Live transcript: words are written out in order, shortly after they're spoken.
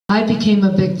I became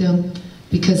a victim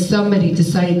because somebody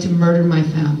decided to murder my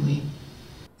family.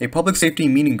 A public safety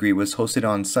meet and greet was hosted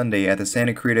on Sunday at the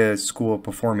Santa Clarita School of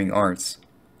Performing Arts.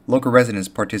 Local residents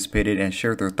participated and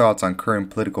shared their thoughts on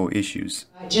current political issues.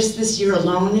 Just this year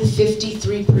alone,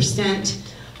 53%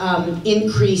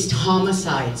 increased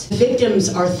homicides.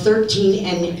 Victims are 13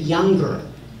 and younger.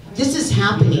 This is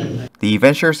happening. The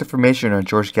event shares information on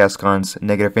George Gascon's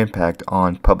negative impact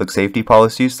on public safety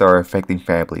policies that are affecting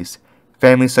families.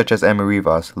 Families such as Emma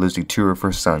Rivas losing 2 of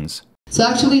her sons. So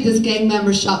actually this gang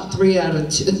member shot 2 out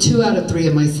of 3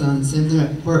 of my sons, and they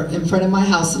were in front of my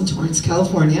house in Torrance,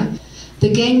 California.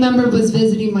 The gang member was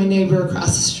visiting my neighbor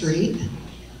across the street,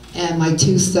 and my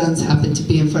 2 sons happened to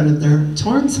be in front of their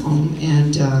Torrance home,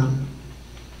 and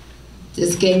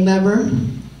this gang member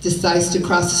decides to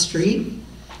cross the street,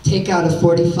 take out a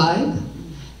 .45,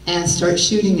 and start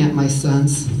shooting at my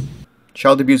sons.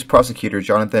 Child abuse prosecutor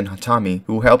Jonathan Hatami,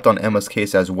 who helped on Emma's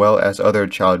case as well as other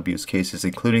child abuse cases,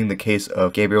 including the case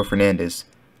of Gabriel Fernandez.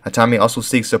 Hatami also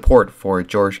seeks support for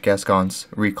George Gascon's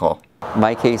recall.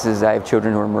 My case is I have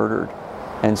children who are murdered,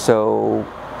 and so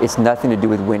it's nothing to do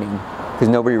with winning, because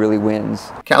nobody really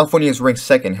wins. California is ranked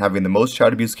second, having the most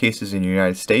child abuse cases in the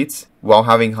United States, while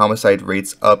having homicide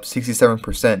rates up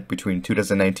 67% between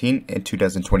 2019 and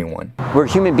 2021. We're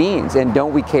human beings, and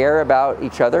don't we care about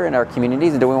each other and our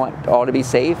communities, and do we want all to be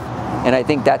safe? And I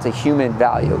think that's a human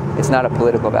value. It's not a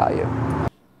political value.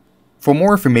 For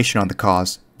more information on the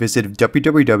cause, visit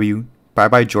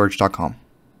www.byebyegeorge.com.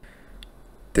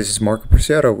 This is Marco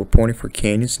Preciado reporting for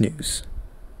Canyon News.